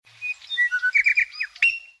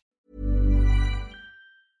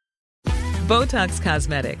Botox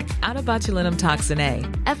Cosmetic, out of botulinum toxin A,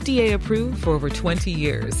 FDA approved for over 20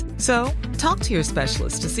 years. So, talk to your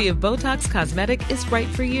specialist to see if Botox Cosmetic is right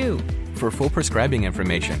for you. For full prescribing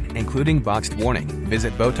information, including boxed warning,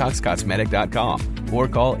 visit BotoxCosmetic.com or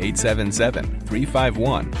call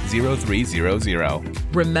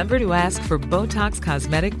 877-351-0300. Remember to ask for Botox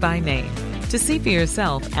Cosmetic by name. To see for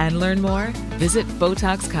yourself and learn more, visit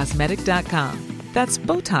BotoxCosmetic.com. That's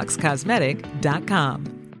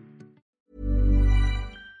BotoxCosmetic.com.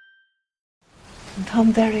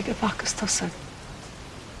 Tom Derek a bacchus tusa.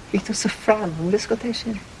 Vitus a fran, let's go there.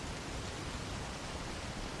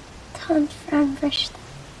 Tom Fran Vrishta.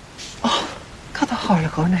 Oh, cad a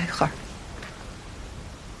harla go na.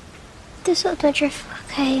 This is the drift,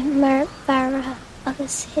 okay, Mer Barra,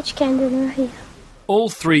 agus Hitchkender here. All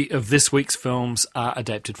three of this week's films are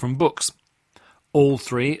adapted from books. All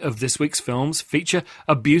three of this week's films feature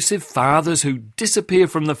abusive fathers who disappear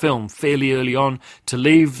from the film fairly early on to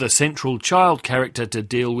leave the central child character to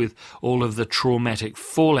deal with all of the traumatic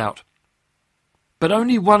fallout. But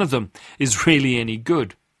only one of them is really any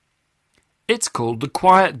good. It's called The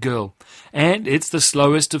Quiet Girl, and it's the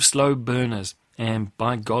slowest of slow burners, and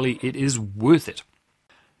by golly, it is worth it.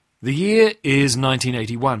 The year is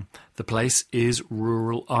 1981. The place is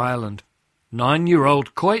rural Ireland.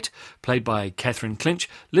 9-year-old Coit, played by Catherine Clinch,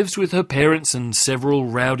 lives with her parents and several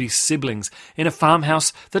rowdy siblings in a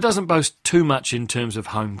farmhouse that doesn't boast too much in terms of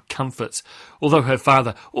home comforts, although her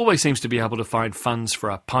father always seems to be able to find funds for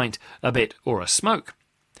a pint, a bet or a smoke.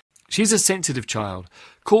 She's a sensitive child,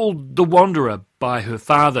 called the Wanderer by her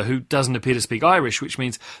father, who doesn't appear to speak Irish, which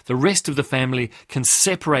means the rest of the family can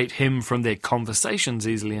separate him from their conversations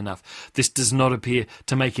easily enough. This does not appear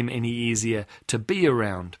to make him any easier to be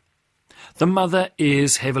around. The mother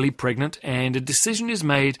is heavily pregnant, and a decision is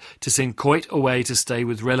made to send Coit away to stay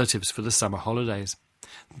with relatives for the summer holidays.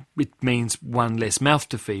 It means one less mouth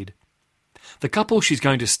to feed. The couple she's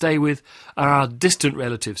going to stay with are distant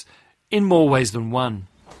relatives, in more ways than one.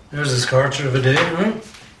 There's a scorcher of a day, right?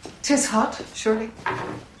 'Tis hot, surely.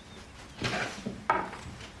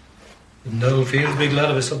 No feels big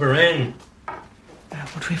lad of a supper rain.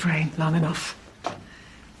 But we've rained long enough.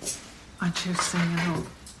 Aren't you saying hello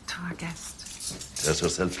to our guest? That's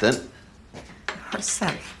herself then.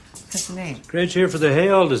 Herself. His name. Great cheer for the hay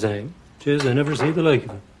all the time. Jeez, I never see the like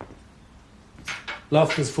of it.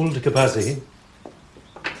 Loft is full to capacity.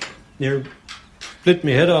 Near split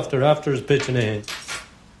me head off the rafters pitching hay.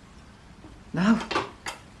 No.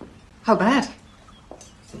 How bad?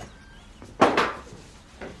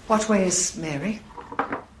 What way is Mary?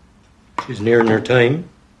 She's nearing her time.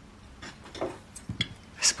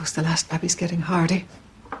 I suppose the last baby's getting hardy.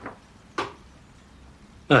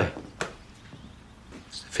 Aye.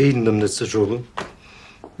 It's feeding them that's the trouble.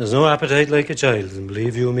 There's no appetite like a child, and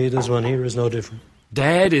believe you me, this one here is no different.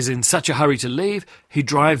 Dad is in such a hurry to leave, he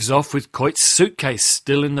drives off with Coit's suitcase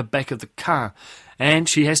still in the back of the car, and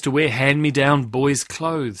she has to wear hand-me-down boys'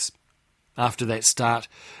 clothes. After that start,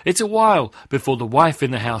 it's a while before the wife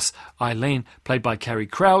in the house, Eileen, played by Carrie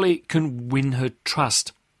Crowley, can win her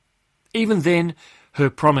trust. Even then, her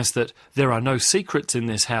promise that there are no secrets in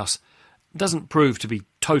this house doesn't prove to be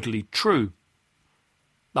totally true.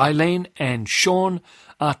 Eileen and Sean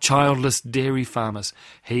are childless dairy farmers,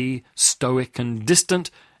 he stoic and distant,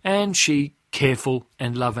 and she careful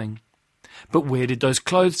and loving. But where did those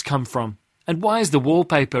clothes come from? And why is the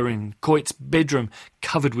wallpaper in Coit's bedroom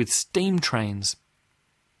covered with steam trains?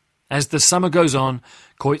 As the summer goes on,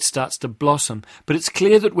 Coit starts to blossom, but it's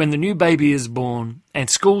clear that when the new baby is born and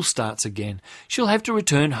school starts again, she'll have to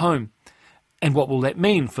return home. And what will that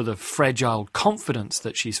mean for the fragile confidence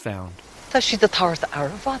that she's found? Tá si the tower the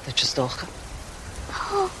Aravad that just docha.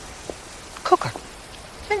 Oh, Cooker.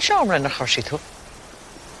 Then Sean ran a hershey too.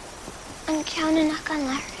 an ceanna nach an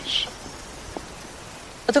Irish.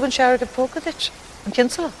 A dog an shower get pogadich. An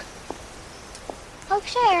kinsalak. Hope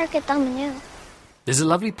sé get dominu. There's a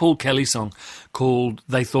lovely Paul Kelly song called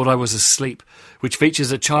They Thought I Was Asleep, which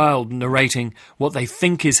features a child narrating what they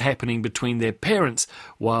think is happening between their parents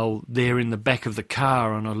while they're in the back of the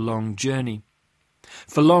car on a long journey.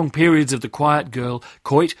 For long periods of The Quiet Girl,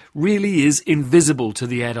 Coit really is invisible to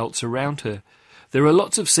the adults around her. There are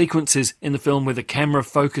lots of sequences in the film where the camera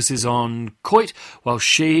focuses on Coit while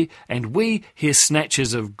she and we hear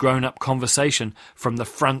snatches of grown-up conversation from the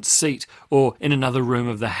front seat or in another room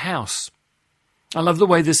of the house. I love the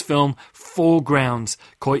way this film foregrounds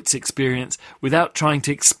Coit's experience without trying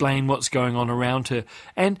to explain what's going on around her,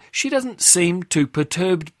 and she doesn't seem too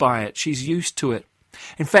perturbed by it. She's used to it.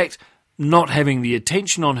 In fact, not having the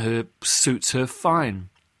attention on her suits her fine.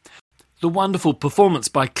 The wonderful performance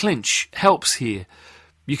by Clinch helps here.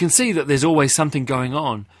 You can see that there's always something going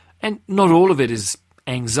on, and not all of it is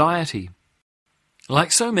anxiety.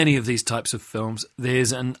 Like so many of these types of films,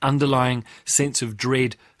 there's an underlying sense of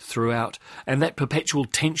dread throughout, and that perpetual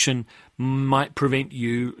tension might prevent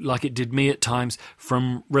you, like it did me at times,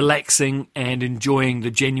 from relaxing and enjoying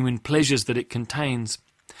the genuine pleasures that it contains.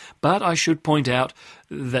 But I should point out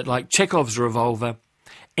that, like Chekhov's revolver,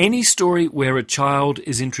 any story where a child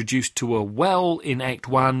is introduced to a well in Act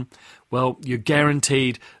 1, well, you're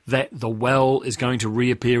guaranteed that the well is going to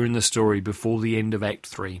reappear in the story before the end of Act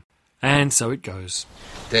 3. And so it goes.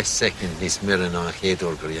 This second is mirror on head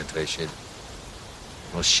or green shed.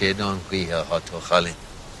 No shed on we have hot to Halin.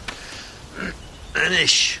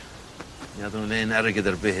 Anish. You don't learn arrogant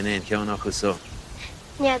or behin in Kianako so.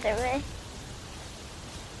 Neither way.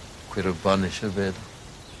 Quit a banish a bed.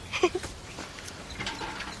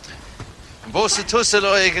 Boss a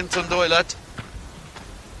tussle again to Doylat.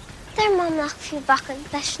 Their mum knocked few back on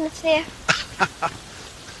the fair.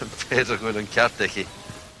 Peter good and Carteki.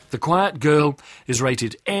 The Quiet Girl is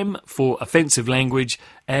rated M for offensive language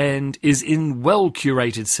and is in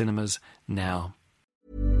well-curated cinemas now.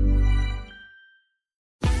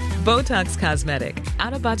 Botox Cosmetic,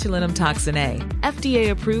 out of botulinum toxin A,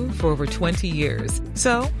 FDA approved for over 20 years.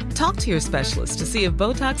 So, talk to your specialist to see if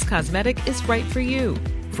Botox Cosmetic is right for you.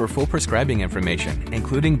 For full prescribing information,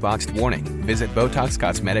 including boxed warning, visit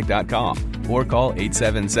BotoxCosmetic.com or call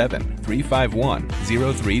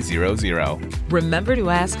 877-351-0300. Remember to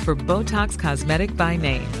ask for Botox Cosmetic by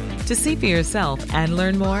name. To see for yourself and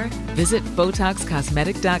learn more, visit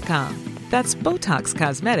BotoxCosmetic.com. That's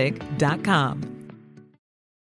BotoxCosmetic.com.